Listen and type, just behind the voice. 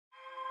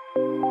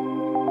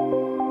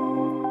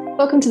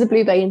Welcome to the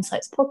Blue Bay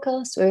Insights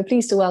podcast, where we're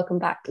pleased to welcome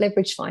back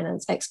leverage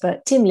finance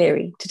expert Tim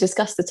Leary to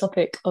discuss the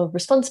topic of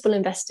responsible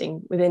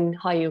investing within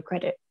high yield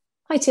credit.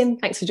 Hi, Tim.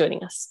 Thanks for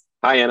joining us.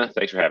 Hi, Anna.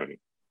 Thanks for having me.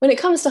 When it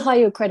comes to high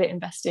yield credit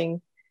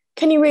investing,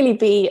 can you really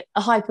be a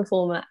high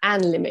performer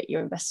and limit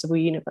your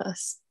investable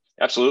universe?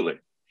 Absolutely.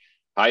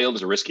 High yield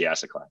is a risky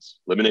asset class.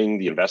 Limiting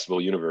the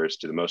investable universe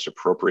to the most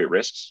appropriate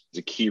risks is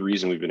a key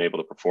reason we've been able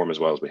to perform as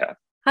well as we have.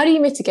 How do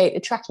you mitigate the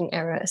tracking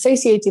error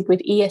associated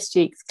with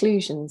ESG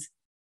exclusions,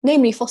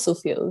 namely fossil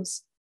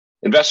fuels?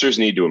 Investors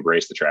need to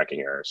embrace the tracking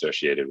error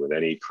associated with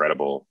any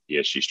credible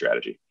ESG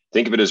strategy.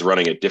 Think of it as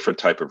running a different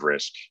type of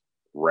risk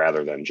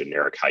rather than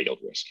generic high yield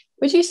risk.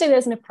 Would you say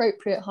there's an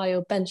appropriate high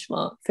yield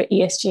benchmark for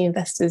ESG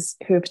investors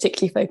who are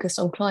particularly focused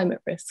on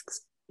climate risks?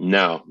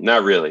 No,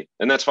 not really.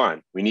 And that's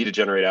fine. We need to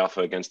generate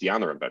alpha against the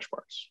on-the-run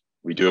benchmarks.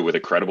 We do it with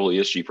a credible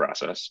ESG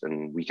process,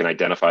 and we can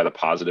identify the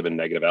positive and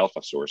negative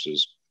alpha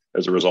sources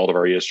as a result of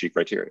our ESG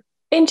criteria.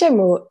 In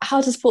general, how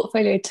does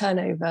portfolio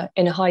turnover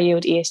in a high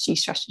yield ESG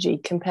strategy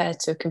compare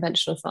to a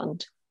conventional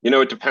fund?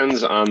 It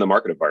depends on the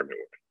market environment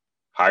we're in.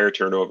 Higher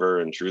turnover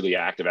and truly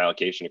active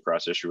allocation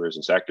across issuers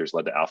and sectors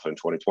led to alpha in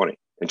 2020.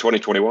 In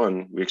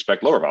 2021, we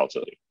expect lower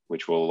volatility,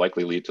 which will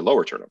likely lead to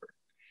lower turnover.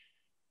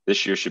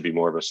 This year should be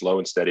more of a slow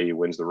and steady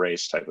wins the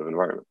race type of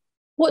environment.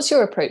 What's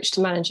your approach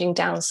to managing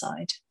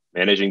downside?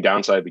 Managing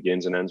downside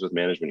begins and ends with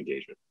management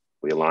engagement.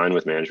 We align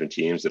with management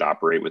teams that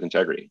operate with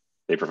integrity.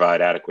 They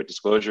provide adequate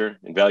disclosure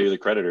and value the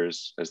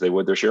creditors as they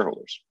would their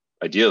shareholders.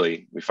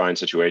 Ideally, we find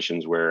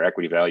situations where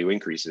equity value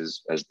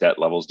increases as debt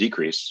levels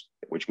decrease,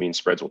 which means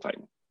spreads will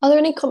tighten. Are there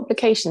any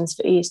complications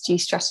for ESG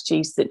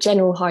strategies that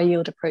general high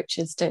yield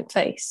approaches don't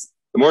face?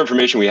 The more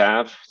information we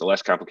have, the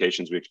less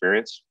complications we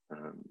experience.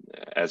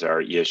 As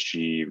our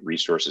ESG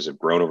resources have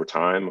grown over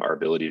time, our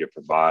ability to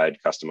provide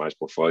customized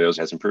portfolios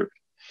has improved.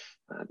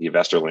 The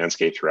investor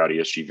landscape throughout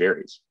ESG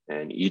varies,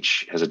 and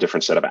each has a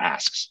different set of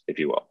asks, if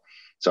you will.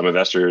 Some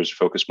investors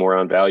focus more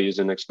on values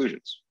and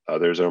exclusions.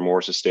 Others are more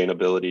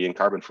sustainability and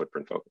carbon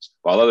footprint focused,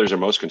 while others are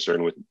most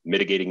concerned with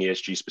mitigating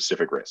ESG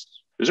specific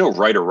risks. There's no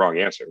right or wrong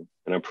answer,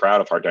 and I'm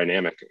proud of how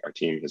dynamic our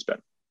team has been.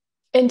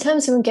 In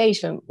terms of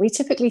engagement, we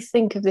typically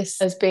think of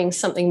this as being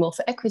something more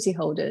for equity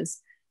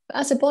holders. But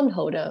as a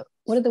bondholder,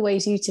 what are the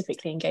ways you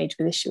typically engage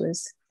with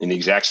issuers? In the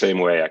exact same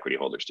way equity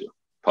holders do.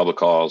 Public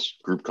calls,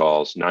 group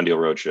calls, non-deal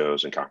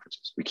roadshows, and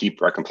conferences. We keep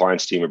our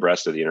compliance team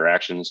abreast of the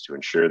interactions to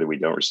ensure that we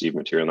don't receive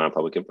material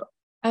non-public info.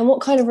 And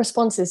what kind of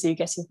responses are you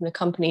getting from the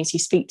companies you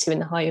speak to in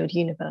the high yield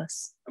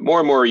universe? More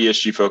and more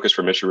ESG focus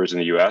from issuers in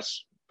the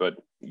US, but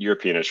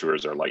European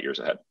issuers are light years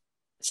ahead.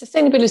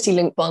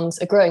 Sustainability-linked bonds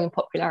are growing in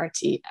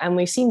popularity, and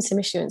we've seen some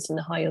issuance in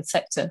the high yield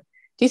sector.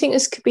 Do you think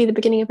this could be the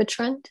beginning of a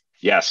trend?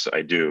 Yes,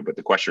 I do, but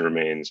the question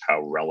remains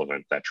how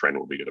relevant that trend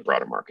will be to the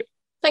broader market.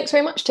 Thanks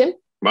very much, Tim.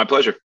 My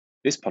pleasure.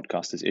 This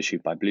podcast is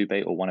issued by Blue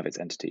Bay or one of its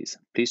entities.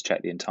 Please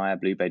check the entire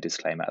Blue Bay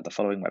disclaimer at the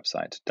following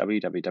website,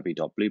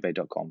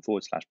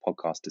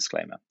 www.bluebay.com/podcast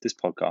disclaimer. This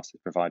podcast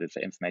is provided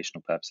for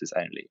informational purposes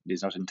only. It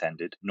is not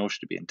intended, nor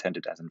should it be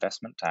intended as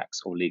investment,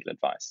 tax, or legal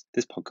advice.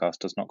 This podcast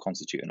does not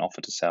constitute an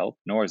offer to sell,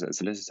 nor is it a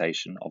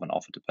solicitation of an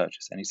offer to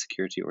purchase any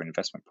security or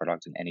investment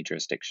product in any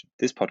jurisdiction.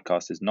 This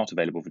podcast is not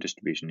available for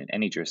distribution in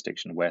any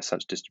jurisdiction where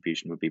such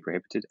distribution would be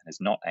prohibited and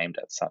is not aimed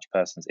at such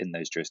persons in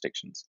those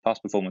jurisdictions.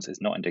 Past performance is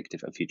not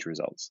indicative of future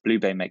results. Blue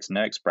Bay makes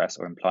no express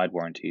or implied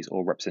warranties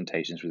or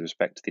representations with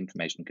respect to the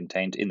information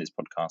contained in this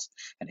podcast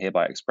and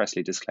hereby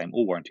expressly disclaim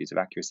all warranties of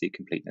accuracy,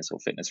 completeness, or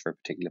fitness for a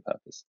particular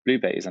purpose. Blue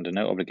Bay is under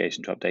no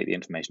obligation to update the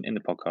information in the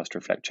podcast to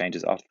reflect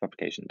changes after the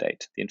publication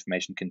date. The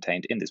information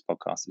contained in this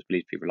podcast is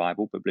believed to be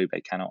reliable, but Blue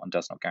Bay cannot and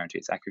does not guarantee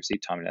its accuracy,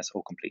 timeliness,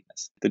 or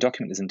completeness. The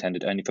document is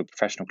intended only for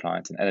professional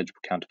clients and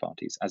eligible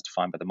counterparties as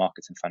defined by the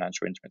Markets and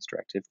Financial Instruments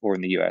Directive, or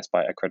in the US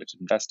by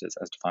accredited investors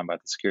as defined by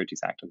the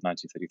Securities Act of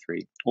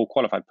 1933, or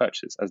qualified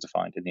purchasers as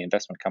defined in the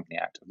Investment Company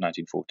Act of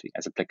 1940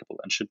 as applicable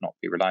and should not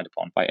be relied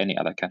upon by any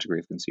other category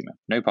of consumer.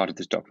 No part of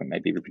this document may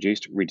be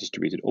reproduced,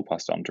 redistributed, or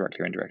passed on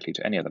directly or indirectly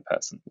to any other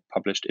person,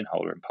 published in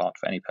whole or in part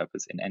for any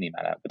purpose in any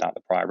manner without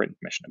the prior written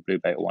permission of Blue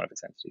Bay or one of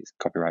its entities.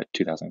 Copyright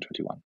 2021.